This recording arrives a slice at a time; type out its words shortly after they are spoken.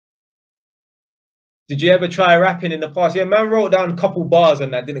Did you ever try rapping in the past? Yeah, man wrote down a couple bars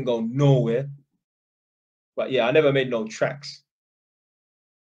and that didn't go nowhere. But yeah, I never made no tracks.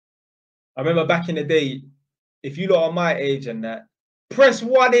 I remember back in the day, if you lot are my age and that, press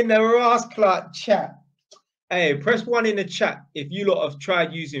 1 in the Rasclot chat. Hey, press 1 in the chat if you lot have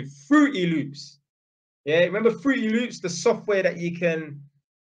tried using Fruity Loops. Yeah, remember Fruity Loops, the software that you can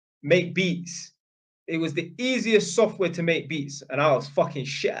make beats? It was the easiest software to make beats, and I was fucking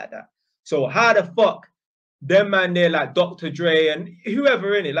shit at that. So how the fuck them man there like Dr. Dre and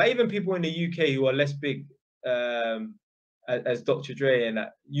whoever in it, like even people in the UK who are less big as Dr. Dre and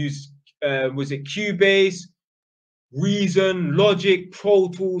that use was it Cubase, Reason, Logic, Pro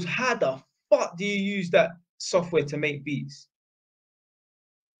Tools? How the fuck do you use that software to make beats?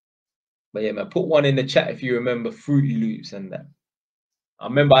 But yeah, man, put 1 in the chat if you remember Fruity Loops and that. I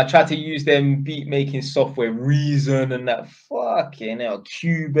remember I tried to use them beat making software, Reason and that. Fucking hell,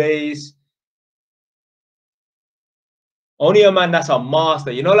 Cubase. Only a man that's a master,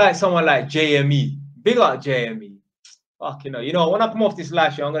 you know, like someone like JME. Big up JME. Fucking hell. You know, when I come off this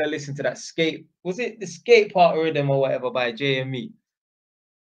live show, I'm gonna listen to that skate. Was it the skate part rhythm or whatever by JME?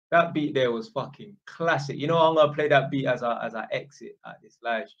 That beat there was fucking classic. You know, I'm gonna play that beat as I exit at this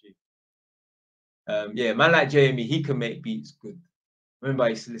live stream. Yeah, man like JME, he can make beats good. Remember, I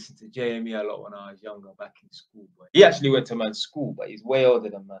used to listen to JME a lot when I was younger, back in school. But he actually went to man's school, but he's way older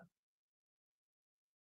than man.